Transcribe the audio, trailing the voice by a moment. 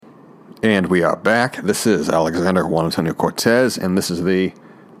And we are back. This is Alexander Juan Antonio Cortez, and this is the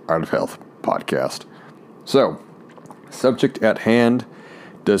Art of Health podcast. So, subject at hand,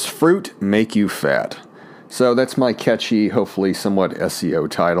 does fruit make you fat? So that's my catchy, hopefully somewhat SEO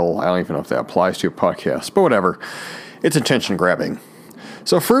title. I don't even know if that applies to your podcast, but whatever. It's attention grabbing.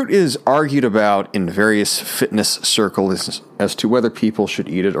 So fruit is argued about in various fitness circles as to whether people should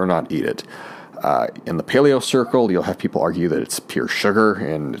eat it or not eat it. In the paleo circle, you'll have people argue that it's pure sugar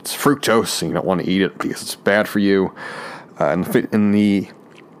and it's fructose and you don't want to eat it because it's bad for you. If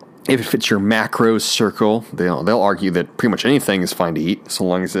it fits your macros circle, they'll argue that pretty much anything is fine to eat so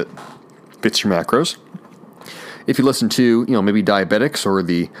long as it fits your macros. If you listen to, maybe diabetics or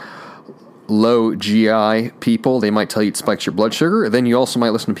the low GI people, they might tell you it spikes your blood sugar. Then you also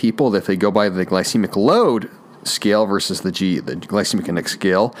might listen to people that if they go by the glycemic load scale versus the glycemic index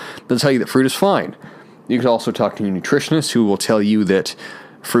scale, they'll tell you that fruit is fine. You could also talk to your nutritionist who will tell you that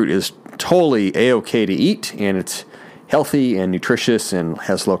fruit is totally A-okay to eat and it's healthy and nutritious and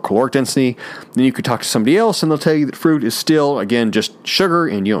has low caloric density. Then you could talk to somebody else and they'll tell you that fruit is still, again, just sugar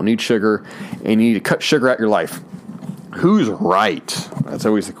and you don't need sugar and you need to cut sugar out of your life. Who's right? That's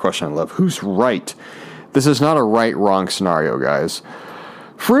always the question I love. Who's right? This is not a right-wrong scenario, guys.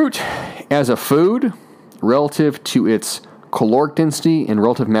 Fruit as a food, relative to its caloric density and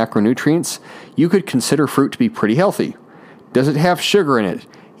relative macronutrients, you could consider fruit to be pretty healthy. Does it have sugar in it?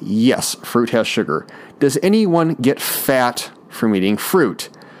 Yes, fruit has sugar. Does anyone get fat from eating fruit?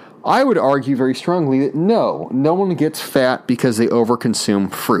 I would argue very strongly that no one gets fat because they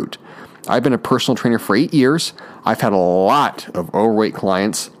overconsume fruit. I've been a personal trainer for 8 years. I've had a lot of overweight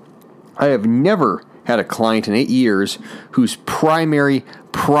clients. I have never had a client in 8 years whose primary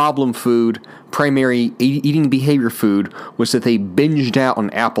problem food, primary eating behavior food was that they binged out on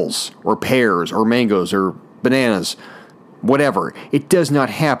apples or pears or mangoes or bananas, whatever. It does not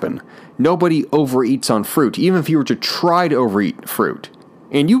happen. Nobody overeats on fruit, even if you were to try to overeat fruit.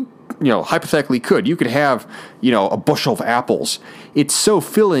 And you hypothetically could. You could have, a bushel of apples. It's so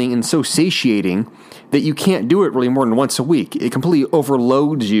filling and so satiating that you can't do it really more than once a week. It completely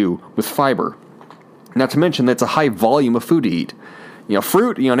overloads you with fiber. Not to mention that's a high volume of food to eat.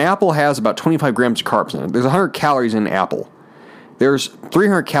 Fruit, an apple has about 25 grams of carbs in it. There's 100 calories in an apple. There's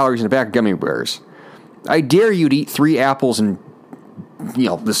 300 calories in a bag of gummy bears. I dare you to eat 3 apples and,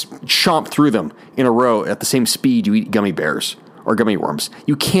 just chomp through them in a row at the same speed you eat gummy bears or gummy worms.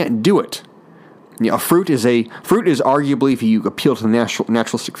 You can't do it. Fruit is arguably, if you appeal to the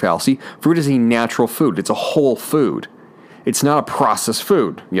naturalistic fallacy, fruit is a natural food. It's a whole food. It's not a processed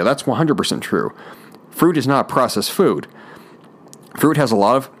food. That's 100% true. Fruit is not a processed food. Fruit has a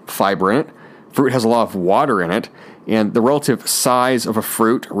lot of fiber in it. Fruit has a lot of water in it. And the relative size of a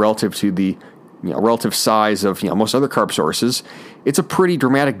fruit relative to the relative size of most other carb sources, it's a pretty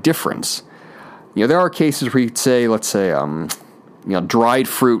dramatic difference. There are cases where you'd say, let's say, dried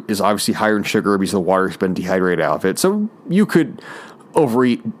fruit is obviously higher in sugar because the water has been dehydrated out of it. So you could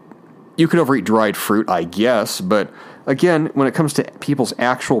overeat dried fruit, I guess. But again, when it comes to people's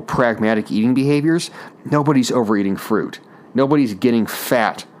actual pragmatic eating behaviors, nobody's overeating fruit. Nobody's getting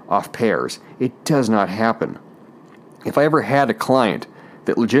fat off pears. It does not happen. If I ever had a client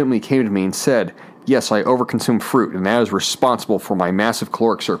that legitimately came to me and said, yes, I overconsume fruit, and that is responsible for my massive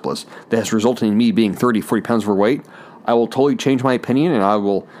caloric surplus that has resulted in me being 30, 40 pounds overweight, I will totally change my opinion and I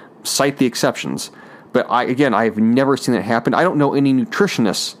will cite the exceptions. But I've never seen that happen. I don't know any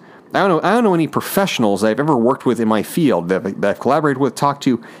nutritionists. I don't know any professionals that I've ever worked with in my field that I've collaborated with, talked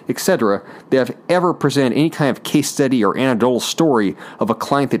to, etc., that have ever presented any kind of case study or anecdotal story of a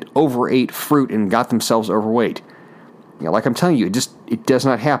client that overate fruit and got themselves overweight. Like I'm telling you, it does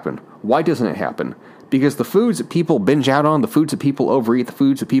not happen. Why doesn't it happen? Because the foods that people binge out on, the foods that people overeat, the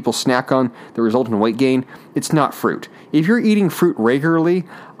foods that people snack on that result in weight gain, it's not fruit. If you're eating fruit regularly,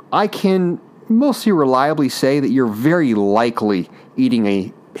 I can mostly reliably say that you're very likely eating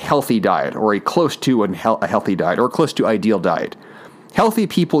a healthy diet or a close to a healthy diet or close to ideal diet. Healthy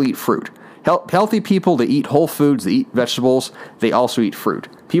people eat fruit. Healthy people that eat whole foods, that eat vegetables, they also eat fruit.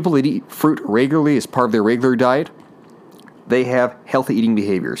 People that eat fruit regularly as part of their regular diet, they have healthy eating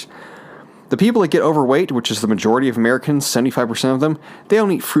behaviors. The people that get overweight, which is the majority of Americans, 75% of them, they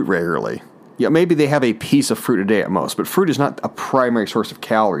don't eat fruit regularly. Maybe they have a piece of fruit a day at most, but fruit is not a primary source of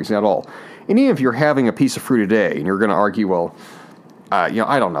calories at all. And even if you're having a piece of fruit a day and you're going to argue, well, I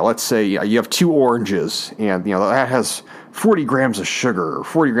don't know, let's say you have 2 oranges and that has 40 grams of sugar or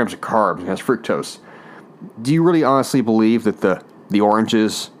 40 grams of carbs and has fructose. Do you really honestly believe that the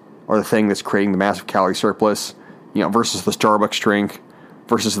oranges are the thing that's creating the massive calorie surplus, versus the Starbucks drink,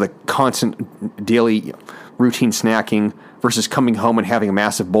 versus the constant daily routine snacking, versus coming home and having a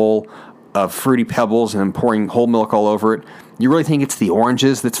massive bowl of Fruity Pebbles and then pouring whole milk all over it. You really think it's the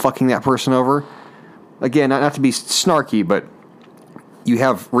oranges that's fucking that person over? Again, not to be snarky, but you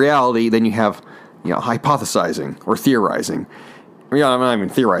have reality, then you have, hypothesizing or theorizing. I'm not even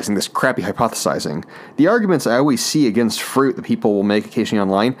theorizing, this crappy hypothesizing. The arguments I always see against fruit that people will make occasionally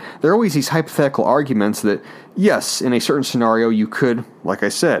online, they're always these hypothetical arguments that, yes, in a certain scenario, you could, like I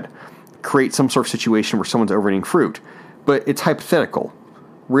said, create some sort of situation where someone's overeating fruit. But it's hypothetical.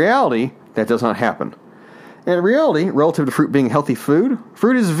 Reality, that does not happen. And in reality, relative to fruit being healthy food,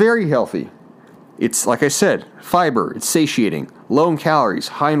 fruit is very healthy. It's, like I said, fiber, it's satiating, low in calories,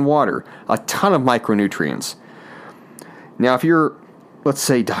 high in water, a ton of micronutrients. Now, if you're, let's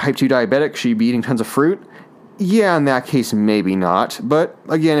say, type 2 diabetic, should you be eating tons of fruit? Yeah, in that case, maybe not. But,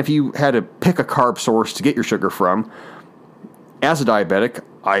 again, if you had to pick a carb source to get your sugar from, as a diabetic,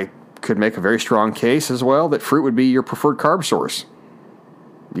 I could make a very strong case as well that fruit would be your preferred carb source.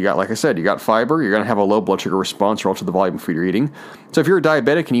 You got, like I said, you got fiber, you're going to have a low blood sugar response relative to the volume of food you're eating. So if you're a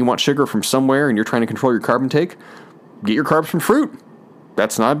diabetic and you want sugar from somewhere and you're trying to control your carb intake, get your carbs from fruit.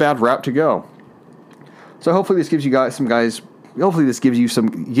 That's not a bad route to go. So hopefully this gives you guys oh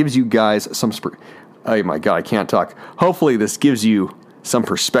my God, I can't talk. Hopefully this gives you some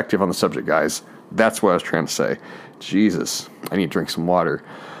perspective on the subject, guys. That's what I was trying to say. Jesus, I need to drink some water.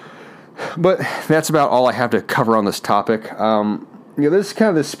 But that's about all I have to cover on this topic.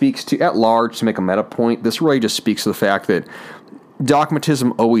 This speaks to, at large, to make a meta point, this really just speaks to the fact that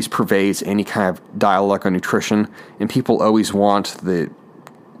dogmatism always pervades any kind of dialogue on nutrition, and people always want the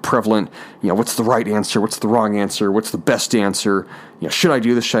prevalent, what's the right answer, what's the wrong answer, what's the best answer, should I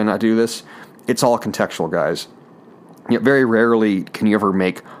do this, should I not do this? It's all contextual, guys. Very rarely can you ever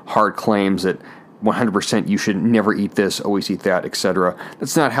make hard claims that 100% you should never eat this, always eat that, etc.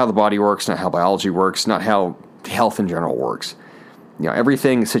 That's not how the body works, not how biology works, not how health in general works.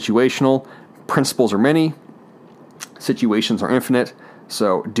 Everything is situational. Principles are many. Situations are infinite.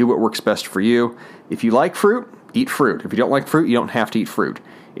 So do what works best for you. If you like fruit, eat fruit. If you don't like fruit, you don't have to eat fruit.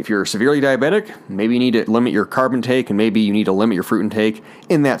 If you're severely diabetic, maybe you need to limit your carb intake, and maybe you need to limit your fruit intake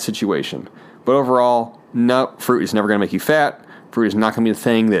in that situation. But overall, no, fruit is never going to make you fat. Fruit is not going to be the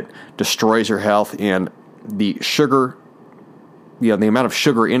thing that destroys your health, and the sugar, the amount of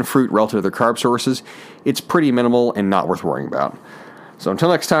sugar in fruit relative to their carb sources, it's pretty minimal and not worth worrying about. So until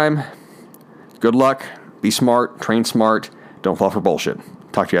next time, good luck, be smart, train smart, don't fall for bullshit.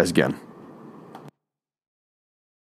 Talk to you guys again.